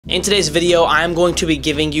In today's video, I'm going to be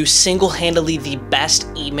giving you single-handedly the best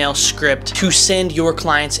email script to send your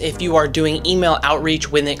clients if you are doing email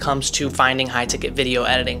outreach when it comes to finding high-ticket video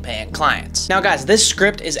editing paying clients. Now guys, this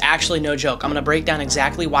script is actually no joke. I'm gonna break down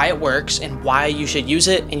exactly why it works and why you should use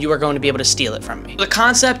it, and you are going to be able to steal it from me. The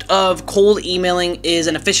concept of cold emailing is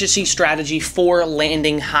an efficiency strategy for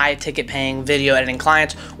landing high-ticket paying video editing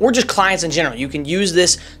clients, or just clients in general. You can use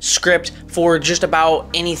this script for just about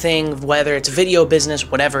anything, whether it's video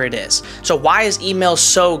business, whatever it is. So why is email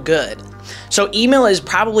so good? So email is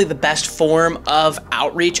probably the best form of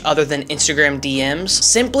outreach other than Instagram DMs,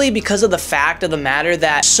 simply because of the fact of the matter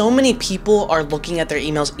that so many people are looking at their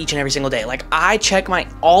emails each and every single day. Like, I check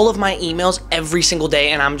all of my emails every single day,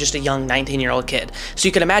 and I'm just a young 19-year-old kid. So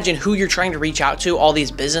you can imagine who you're trying to reach out to, all these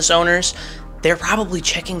business owners. They're probably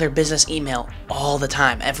checking their business email all the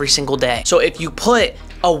time, every single day. So if you put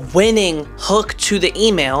a winning hook to the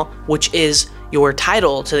email, which is your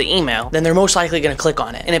title to the email, then they're most likely gonna click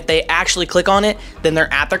on it. And if they actually click on it, then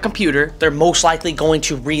they're at their computer, they're most likely going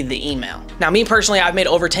to read the email. Now, me personally, I've made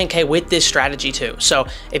over 10K with this strategy too. So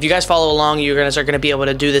if you guys follow along, you guys are gonna be able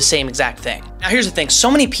to do the same exact thing. Now, here's the thing. So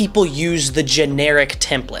many people use the generic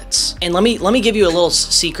templates. And let me give you a little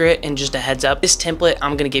secret and just a heads up. This template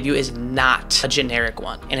I'm gonna give you is not a generic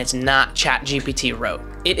one, and it's not ChatGPT wrote.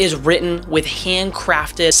 It is written with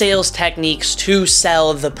handcrafted sales techniques to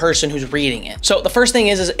sell the person who's reading it. So the first thing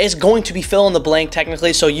is it's going to be fill in the blank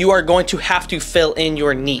technically, so you are going to have to fill in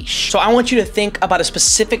your niche. So I want you to think about a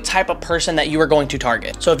specific type of person that you are going to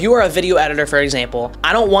target. So if you are a video editor, for example,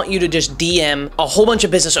 I don't want you to just DM a whole bunch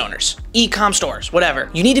of business owners, e-com stores,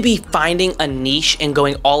 whatever. You need to be finding a niche and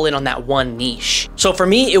going all in on that one niche. So for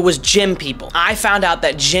me, it was gym people. I found out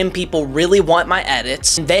that gym people really want my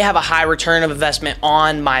edits, and they have a high return of investment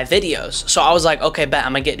on my videos. So I was like, okay, bet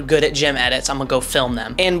I'm gonna get good at gym edits. I'm gonna go film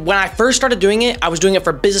them. And when I first started doing it, I was doing it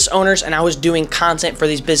for business owners, and I was doing content for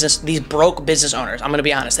these broke business owners. I'm gonna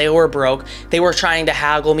be honest, they were broke. They were trying to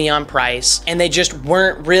haggle me on price, and they just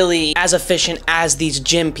weren't really as efficient as these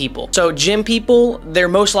gym people. So gym people, they're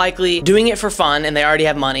most likely doing it for fun and they already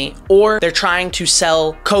have money, or they're trying to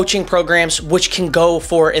sell coaching programs which can go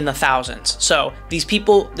for in the thousands. So these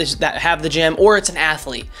people that have the gym, or it's an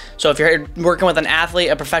athlete. So if you're working with an athlete,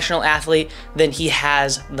 a professional athlete, then he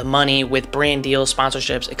has the money with brand deals,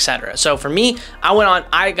 sponsorships, etc. So for me,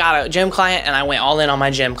 I got a gym client and I went all in on my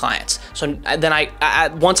gym clients. So then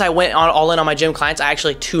once I went all in on my gym clients, I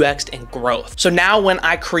actually 2x'd in growth. So now when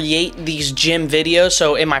I create these gym videos,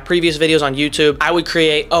 so in my previous videos on YouTube, I would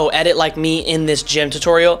create, edit like me in this gym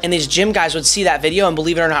tutorial, and these gym guys would see that video and,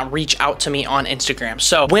 believe it or not, reach out to me on Instagram.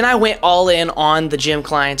 So when I went all in on the gym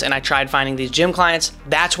clients and I tried finding these gym clients,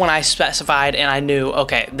 that's when I specified and I knew,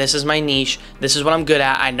 okay, this is my niche. This is what I'm good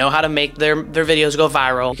at. I know how to make their videos go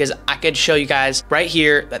viral, because I could show you guys right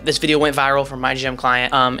here that this video went viral for my gym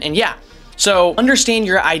client. And yeah. So understand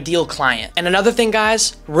your ideal client. And another thing,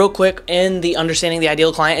 guys, real quick, in the understanding the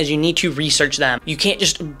ideal client, is you need to research them. You can't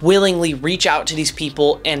just willingly reach out to these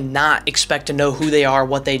people and not expect to know who they are,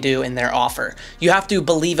 what they do, and their offer. You have to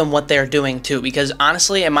believe in what they're doing too, because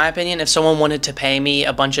honestly, in my opinion, if someone wanted to pay me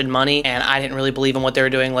a bunch of money and I didn't really believe in what they were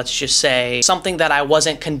doing, let's just say something that I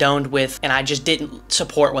wasn't condoned with and I just didn't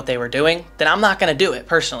support what they were doing, then I'm not gonna do it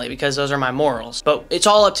personally, because those are my morals. But it's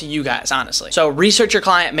all up to you guys, honestly. So research your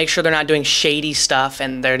client, make sure they're not doing shady stuff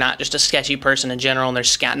and they're not just a sketchy person in general, and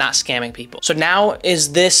they're not scamming people. So now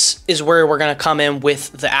this is where we're gonna come in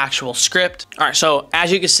with the actual script. All right, so as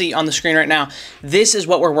you can see on the screen right now, this is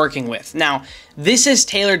what we're working with. Now, this is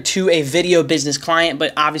tailored to a video business client,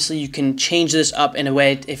 but obviously you can change this up in a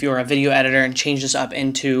way if you're a video editor and change this up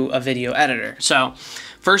into a video editor. So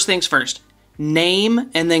first things first,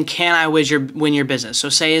 name, and then can I win your business? So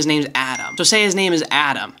say his name's Adam. So say his name is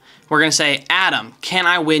Adam. We're gonna say, Adam, can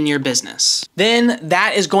I win your business? Then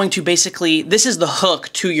that is going to basically, this is the hook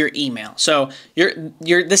to your email. So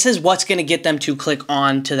this is what's gonna get them to click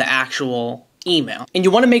on to the actual email. And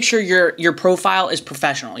you wanna make sure your profile is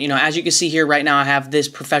professional. You know, as you can see here right now, I have this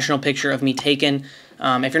professional picture of me taken.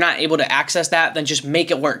 If you're not able to access that, then just make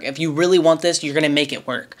it work. If you really want this, you're gonna make it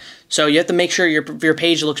work. So you have to make sure your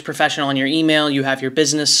page looks professional on your email. You have your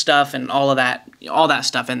business stuff and all that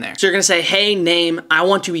stuff in there. So you're gonna say, hey, name, I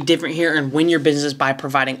want to be different here and win your business by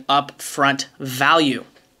providing upfront value.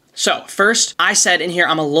 So first, I said in here,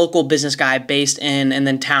 I'm a local business guy based in, and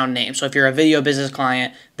then town name. So if you're a video business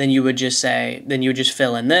client, then you would just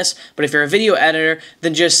fill in this. But if you're a video editor,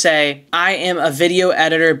 then just say, I am a video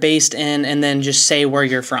editor based in, and then just say where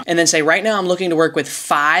you're from. And then say, right now I'm looking to work with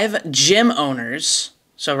 5 gym owners.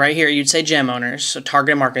 So right here, you'd say gym owners, so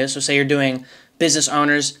target market. So say you're doing business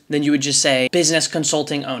owners, then you would just say business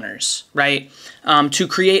consulting owners, right? to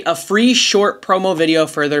create a free short promo video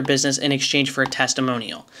for their business in exchange for a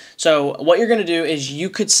testimonial. So what you're gonna do is you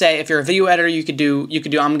could say, if you're a video editor, you could do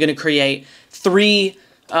I'm gonna create three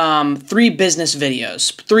business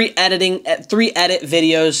videos, three edit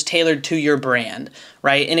videos tailored to your brand,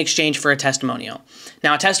 right, in exchange for a testimonial.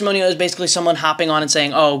 Now, a testimonial is basically someone hopping on and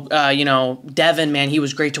saying, oh, you know, Devin, man, he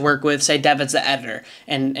was great to work with. Say Devin's the editor,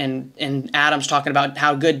 and Adam's talking about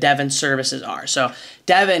how good Devin's services are. So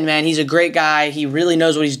Devin, man, he's a great guy. He really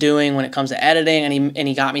knows what he's doing when it comes to editing, and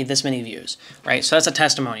he got me this many views, right? So that's a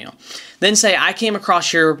testimonial. Then say, I came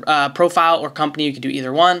across your profile or company, you could do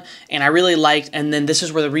either one, and I really liked, and then this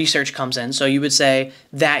is where the research comes in. So you would say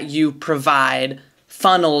that you provide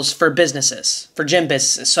funnels for businesses, for gym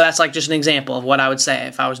businesses. So that's like just an example of what I would say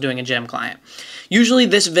if I was doing a gym client. Usually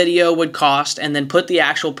this video would cost, and then put the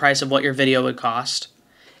actual price of what your video would cost.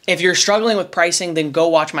 If you're struggling with pricing, then go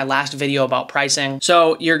watch my last video about pricing.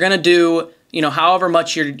 So you're gonna do, you know, however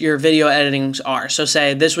much your video editings are. So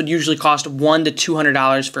say this would usually cost $100 to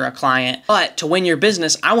 $200 for a client, but to win your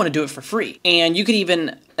business, I wanna do it for free. And you could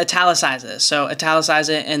even italicize this. So italicize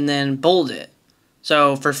it and then bold it.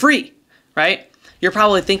 So for free, right? You're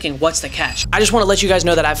probably thinking, what's the catch? I just want to let you guys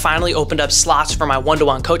know that I've finally opened up slots for my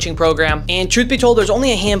one-to-one coaching program. And truth be told, there's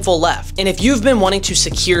only a handful left. And if you've been wanting to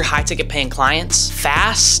secure high ticket paying clients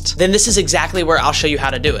fast, then this is exactly where I'll show you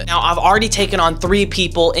how to do it. Now, I've already taken on 3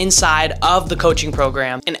 people inside of the coaching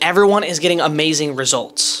program, and everyone is getting amazing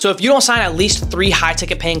results. So if you don't sign at least 3 high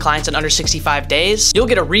ticket paying clients in under 65 days, you'll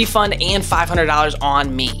get a refund and $500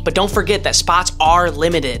 on me. But don't forget that spots are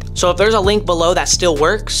limited. So if there's a link below that still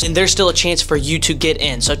works, then there's still a chance for you to get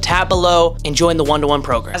in. So tap below and join the one-to-one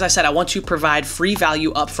program. As I said, I want to provide free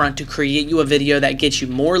value upfront to create you a video that gets you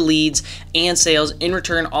more leads and sales. In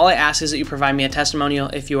return, all I ask is that you provide me a testimonial.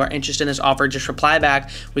 If you are interested in this offer, just reply back.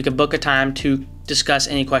 We can book a time to discuss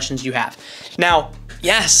any questions you have. Now,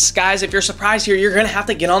 yes, guys, if you're surprised here, you're gonna have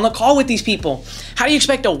to get on the call with these people. How do you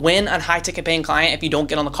expect to win a high ticket paying client if you don't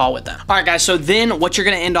get on the call with them? All right, guys, so then what you're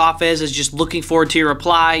gonna end off is just looking forward to your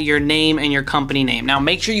reply, your name, and your company name. Now,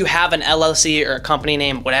 make sure you have an LLC or a company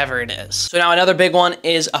name, whatever it is. So now another big one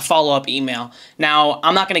is a follow-up email. Now,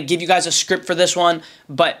 I'm not gonna give you guys a script for this one,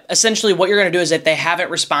 but essentially what you're gonna do is if they haven't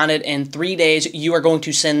responded in 3 days, you are going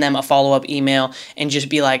to send them a follow-up email and just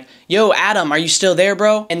be like, yo, Adam, are you still there,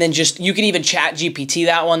 bro? And then just, you can even chat GPT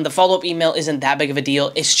that one. The follow-up email isn't that big of a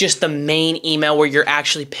deal. It's just the main email where you're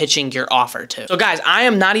actually pitching your offer to. So guys, I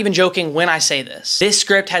am not even joking when I say this. This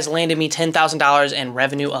script has landed me $10,000 in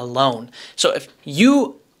revenue alone. So if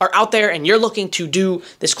you are out there and you're looking to do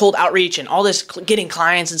this cold outreach and all this getting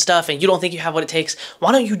clients and stuff, and you don't think you have what it takes,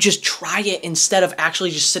 why don't you just try it instead of actually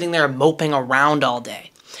just sitting there moping around all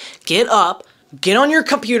day? Get up, get on your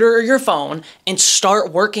computer or your phone and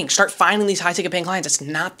start working. Start finding these high ticket paying clients. It's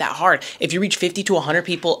not that hard. If you reach 50 to 100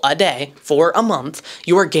 people a day for a month,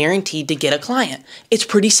 you are guaranteed to get a client. It's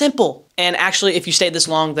pretty simple. And actually, if you stay this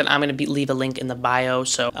long, then I'm going to leave a link in the bio.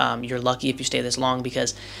 So you're lucky if you stay this long,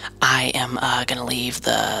 because I am going to leave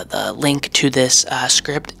the link to this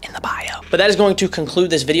script in the bio. But that is going to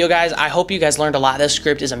conclude this video, guys. I hope you guys learned a lot. This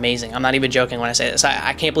script is amazing. I'm not even joking when I say this.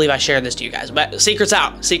 I can't believe I shared this to you guys. But secret's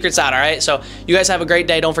out. Secret's out, all right? So you guys have a great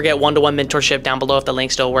day. Don't forget one-to-one mentorship down below. If the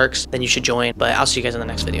link still works, then you should join. But I'll see you guys in the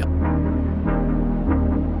next video.